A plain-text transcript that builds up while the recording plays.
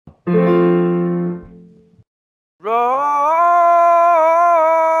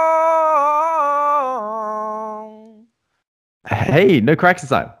Hey, no cracks this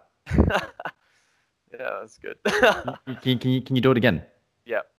time. Yeah, that's good. Can you do it again?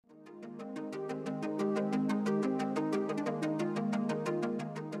 Yeah.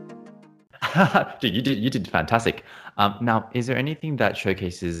 Dude, you did fantastic. Now, is there anything that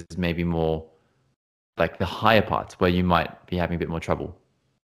showcases maybe more like the higher parts where you might be having a bit more trouble?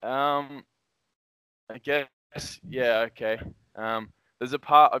 I guess, yeah, okay. There's a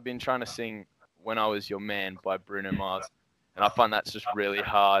part I've been trying to sing When I Was Your Man by Bruno Mars, and I find that's just really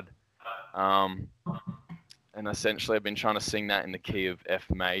hard. Um, and essentially I've been trying to sing that in the key of F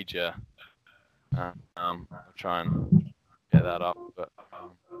major. I'll try and get that up, but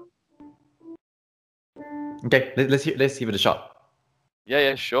Okay, let's give it a shot.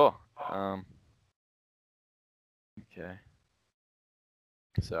 yeah, sure. Okay.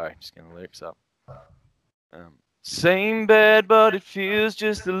 Sorry, just getting the lyrics up. Same bed, but it feels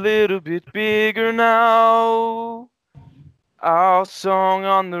just a little bit bigger now. Our song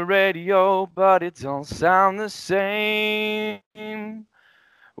on the radio, but it don't sound the same.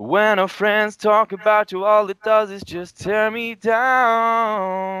 When our friends talk about you, all it does is just tear me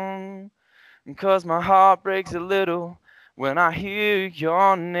down. 'Cause my heart breaks a little when I hear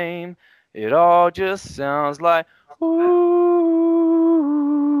your name. It all just sounds like ooh.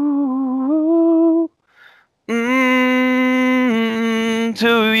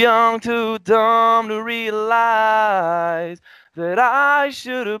 Too young, too dumb to realize that I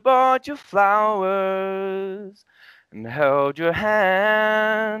should have bought you flowers and held your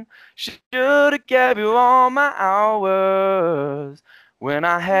hand. Should have gave you all my hours when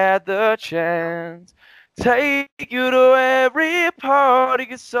I had the chance. Take you to every party,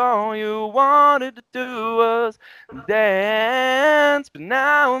 'cause all you wanted to do was dance. But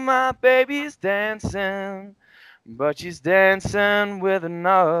now my baby's dancing, but she's dancing with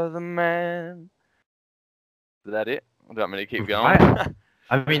another man. Is that it? Or do you want me to keep going?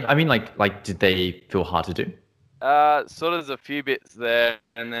 I mean, like, did they feel hard to do? Sort of there's a few bits there,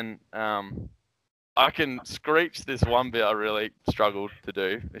 and then I can screech this one bit I really struggled to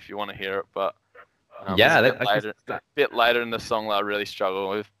do if you want to hear it, but yeah, a bit later in the song that I really struggle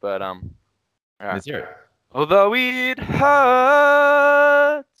with, but right. Let's hear it. Although it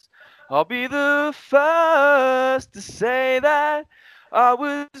hurts, I'll be the first to say that I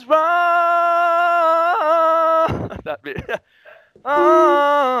was wrong. That bit.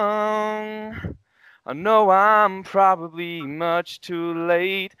 I know I'm probably much too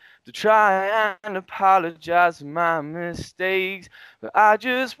late to try and apologize for my mistakes, but I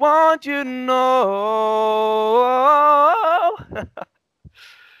just want you to know.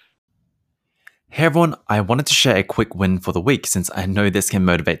 Hey everyone, I wanted to share a quick win for the week since I know this can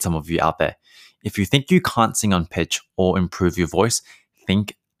motivate some of you out there. If you think you can't sing on pitch or improve your voice,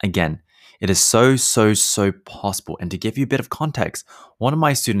 think again. It is so possible. And to give you a bit of context, one of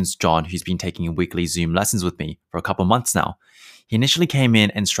my students, John, who's been taking weekly Zoom lessons with me for a couple months now, he initially came in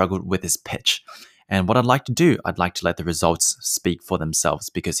and struggled with his pitch. And what I'd like to do, I'd like to let the results speak for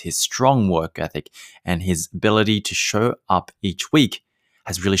themselves because his strong work ethic and his ability to show up each week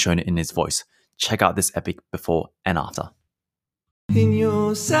has really shown it in his voice. Check out this epic before and after. In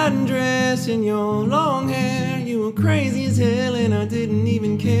your satin dress, in your long hair, you were crazy as hell and I didn't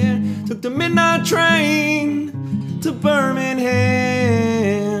even care. Took the midnight train to Birmingham.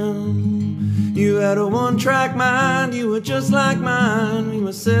 You had a one-track mind, you were just like mine. We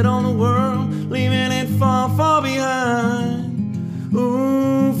were set on the world, leaving it far behind.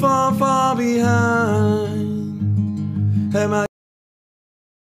 Ooh, far behind. Had my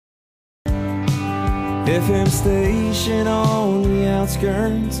FM station on the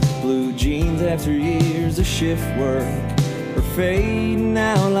outskirts, blue jeans after years of shift work are fading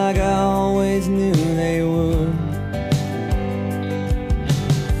out like I always knew they would.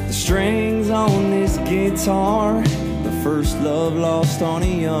 The strings on this guitar, the first love lost on a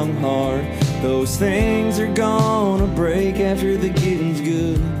young heart, those things are gonna break after the getting's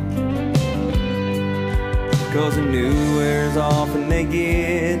good. 'Cause the new wears off and they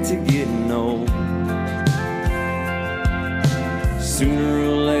get to getting old. Sooner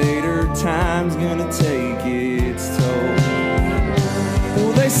or later, time's gonna take its toll.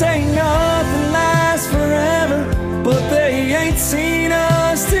 Well, they say nothing lasts forever, but they ain't seen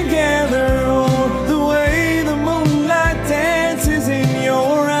us together. Or the way the moonlight dances in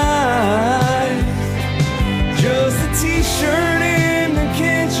your eyes. Just a t-shirt in the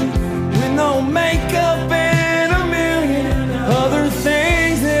kitchen with no makeup and a million other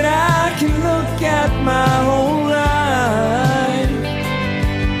things that I can look at my whole life.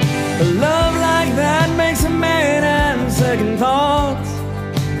 A love like that makes a man have second thoughts,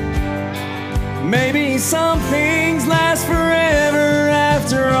 Maybe some things last forever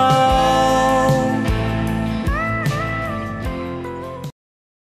after all.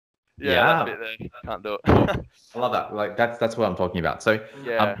 Yeah, that bit there. Can't do it. I love that. Like that's what I'm talking about. So,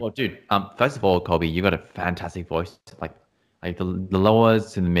 Yeah. well, dude, first of all, Colby, you got a fantastic voice. Like the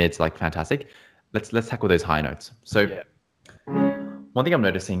lowers and the mids, like fantastic. Let's tackle those high notes. So, Yeah. one thing I'm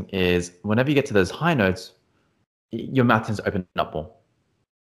noticing is whenever you get to those high notes, your mouth tends to open up more.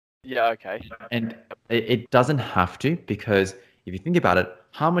 Yeah, okay. And it doesn't have to, because if you think about it,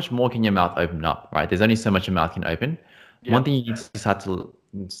 how much more can your mouth open up, right? There's only so much your mouth can open. Yeah. One thing you need to start to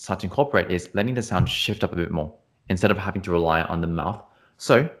incorporate is letting the sound shift up a bit more instead of having to rely on the mouth.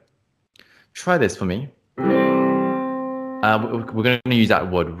 So try this for me. We're going to use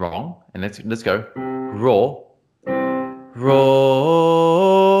that word wrong, and let's go raw,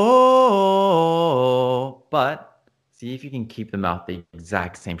 but see if you can keep the mouth the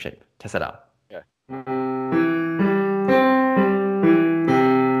exact same shape. Test it out. Yeah.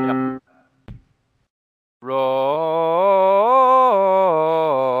 Raw.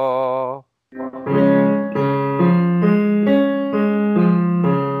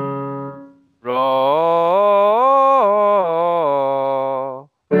 Raw.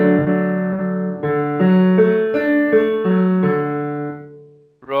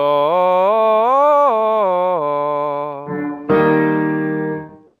 Raw.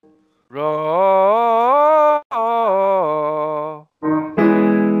 Raw.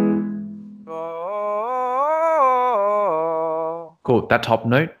 Raw. Cool. That top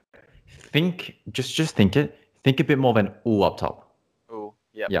note, just think it. Think a bit more of an ooh up top. Ooh,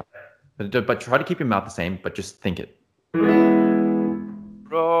 yep. Yeah. But try to keep your mouth the same, but just think it.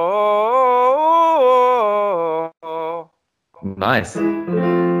 Raw. Nice.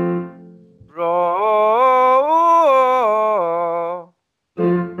 Raw.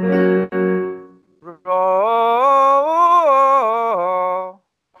 Raw.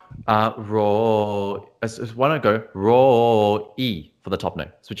 Raw. Why don't I go raw E for the top note?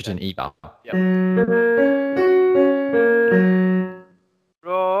 Switch it to an E vowel. Yep.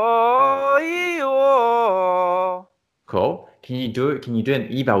 Raw. Cool. Can you do an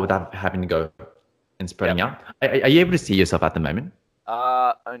E vowel without having to go and spreading out? Are you able to see yourself at the moment?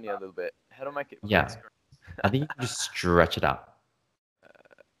 Only a little bit. How do I make it? Yeah. I think you can just stretch it out.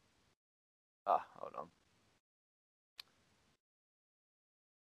 Hold on.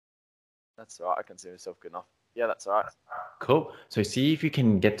 That's all right. I can see myself good enough. Yeah, that's all right. Cool. So see if you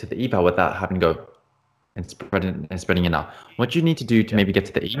can get to the E vowel without having to go and spreading it out. What you need to do to maybe get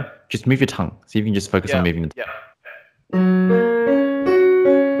to the E, just move your tongue. See if you can just focus on moving the Yeah.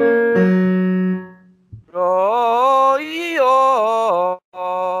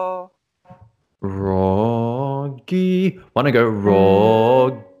 Roggy. Want to go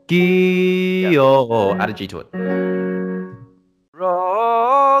roggy? Oh, add a G to it.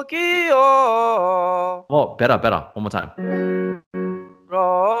 Rocky. Oh, better. One more time.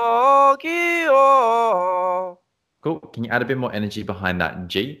 Rocky. Cool. Can you add a bit more energy behind that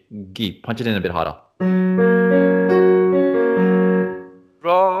G? G. Punch it in a bit harder.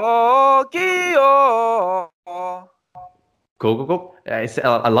 Rocky. Cool.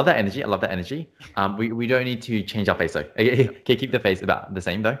 I love that energy. We don't need to change our face though. Okay, keep the face about the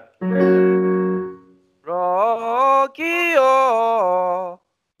same though. Rocky.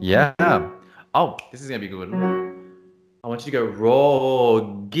 Yeah. Oh, this is gonna be a good one. I want you to go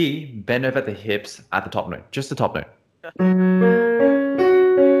roggy, bend over at the hips at the top note, just the top note.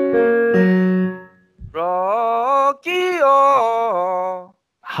 Rocky.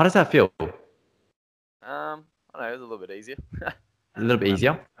 How does that feel? I don't know, it was a little bit easier. A little bit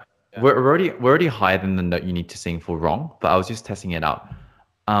easier. Yeah. We're already higher than the note you need to sing for wrong, but I was just testing it out.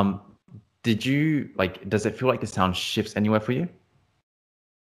 Does it feel like the sound shifts anywhere for you?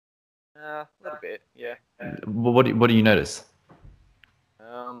 A little bit, yeah. What do you notice?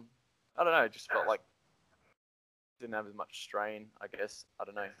 I don't know, it just felt like didn't have as much strain, I guess. I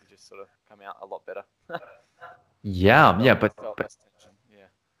don't know, it just sort of come out a lot better. Yeah, but Felt less tension, yeah.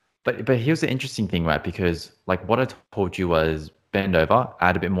 But here's the interesting thing, right? Because like what I told you was bend over,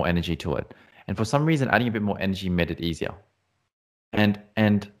 add a bit more energy to it. And for some reason, adding a bit more energy made it easier. And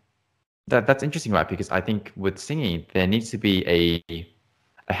that's interesting, right? Because I think with singing, there needs to be a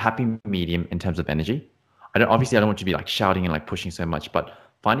happy medium in terms of energy. I don't want you to be like shouting and like pushing so much, but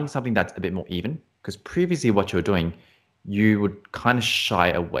finding something that's a bit more even. Because previously what you were doing, you would kind of shy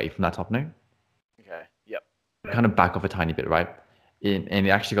away from that top note. Okay, yep. Kind of back off a tiny bit, right? And it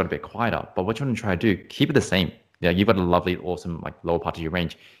actually got a bit quieter. But what you want to try to do, keep it the same. Yeah, you've got a lovely, awesome, like lower part of your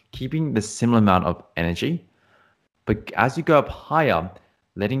range. Keeping the similar amount of energy, but as you go up higher,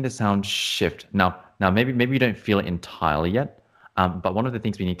 letting the sound shift. Now maybe you don't feel it entirely yet, but one of the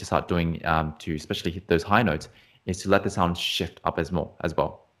things we need to start doing to especially hit those high notes is to let the sound shift up as well.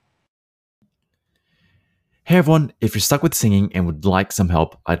 Hey everyone, if you're stuck with singing and would like some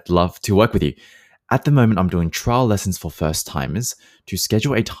help, I'd love to work with you. At the moment, I'm doing trial lessons for first timers. To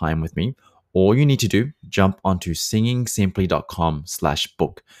schedule a time with me, all you need to do, jump onto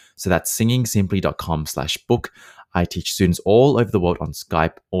singingsimply.com/book. So that's singingsimply.com/book. I teach students all over the world on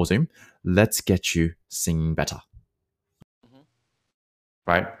Skype or Zoom. Let's get you singing better.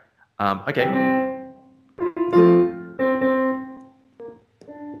 Right? Okay.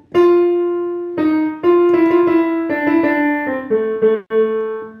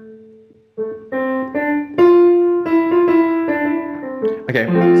 Okay,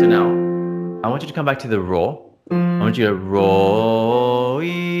 so now I want you to come back to the raw. I want you to raw.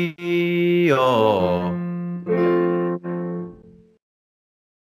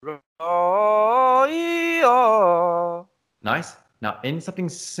 Nice. Now in something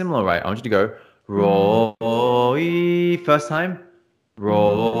similar, right? I want you to go raw first time,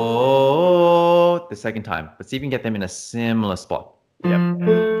 raw the second time. Let's see if we can get them in a similar spot.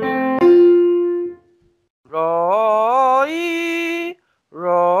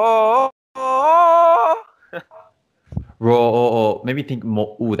 Raw or maybe think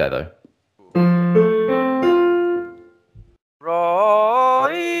more ooh there though.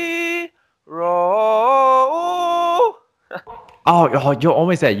 Oh, you're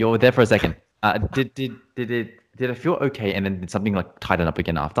almost there. You're there for a second. Did it feel okay and then did something like tighten up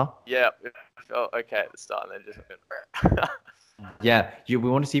again after? Yeah, it felt okay at the start and then just Yeah, we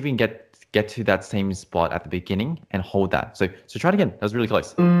want to see if we can get to that same spot at the beginning and hold that. So try it again. That was really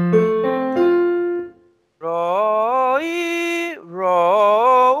close.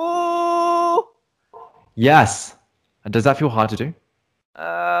 Yes. Does that feel hard to do?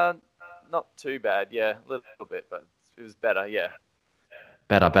 not too bad. Yeah, a little bit, but it was better. Yeah.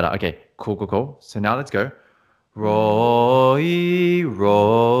 Better. Okay, cool. So now let's go. Roll.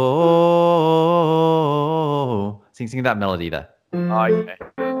 Sing that melody there. Okay.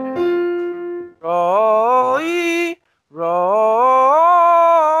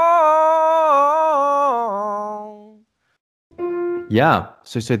 Yeah.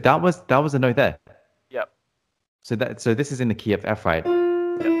 So that was a note there. Yep. So this is in the key of F, right? Yep.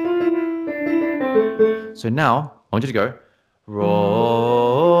 So now I want you to go roll,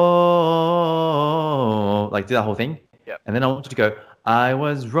 like do that whole thing. Yep. And then I want you to go, I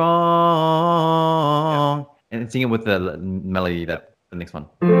was wrong, and sing it with the melody that the next one.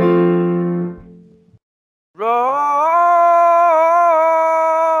 Wrong.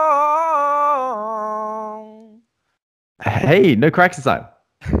 Hey, no cracks this time.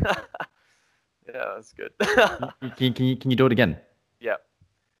 Yeah, that's good. Can you do it again? Yep.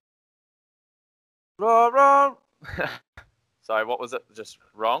 Wrong. Sorry, what was it? Just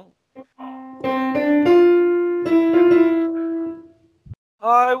wrong?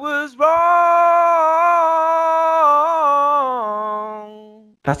 I was wrong.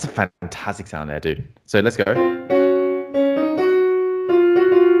 That's a fantastic sound there, dude. So let's go.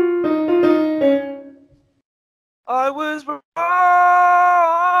 I was wrong.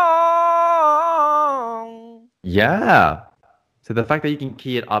 Yeah. So the fact that you can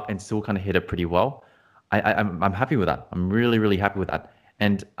key it up and still kind of hit it pretty well, I'm happy with that. I'm really happy with that.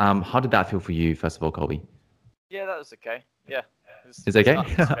 And how did that feel for you, first of all, Colby? Yeah, that was okay. Yeah. It's okay?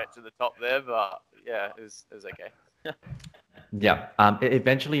 Stretch to the top there, but yeah, it was okay. Yeah.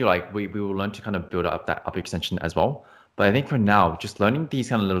 Eventually, like we will learn to kind of build up that upper extension as well. But I think for now, just learning these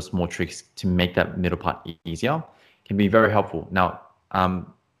kind of little small tricks to make that middle part easier can be very helpful. Now,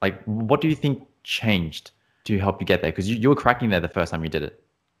 like what do you think changed to help you get there? Because you were cracking there the first time you did it.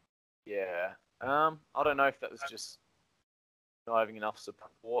 Yeah. I don't know if that was just not having enough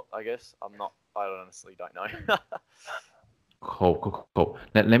support, I guess. I honestly don't know. Cool.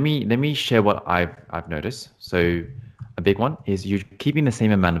 Let me share what I've noticed. So a big one is you're keeping the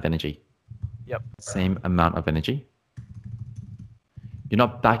same amount of energy. Yep. Same amount of energy. You're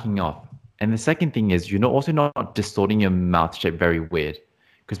not backing off. And the second thing is you're also not distorting your mouth shape very weird.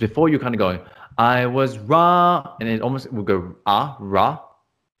 Because before you're kind of going, I was raw, and it almost will go raw.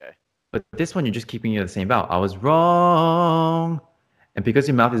 Okay. But this one you're just keeping it the same vowel. I was wrong. And because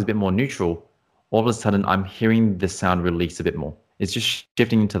your mouth is a bit more neutral, all of a sudden I'm hearing the sound release a bit more. It's just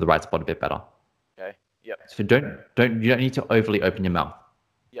shifting into the right spot a bit better. Okay. Yep. So you don't need to overly open your mouth.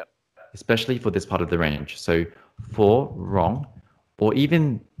 Yep. Especially for this part of the range. So for wrong, or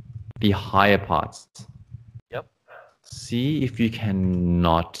even the higher parts. Yep. See if you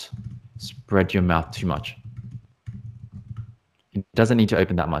cannot spread your mouth too much. It doesn't need to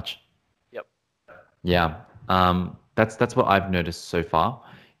open that much. Yep. Yeah. That's what I've noticed so far.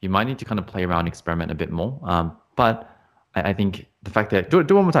 You might need to kind of play around, experiment a bit more. But I think the fact that do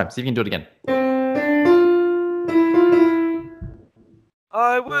it one more time. See if you can do it again.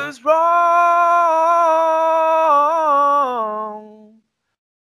 I was wrong.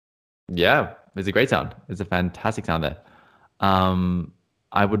 Yeah, it's a great sound. It's a fantastic sound there.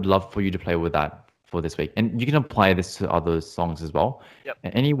 I would love for you to play with that for this week, and you can apply this to other songs as well. Yep.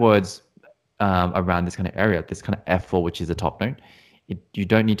 And any words around this kind of area, this kind of F4, which is the top note, you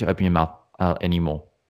don't need to open your mouth anymore.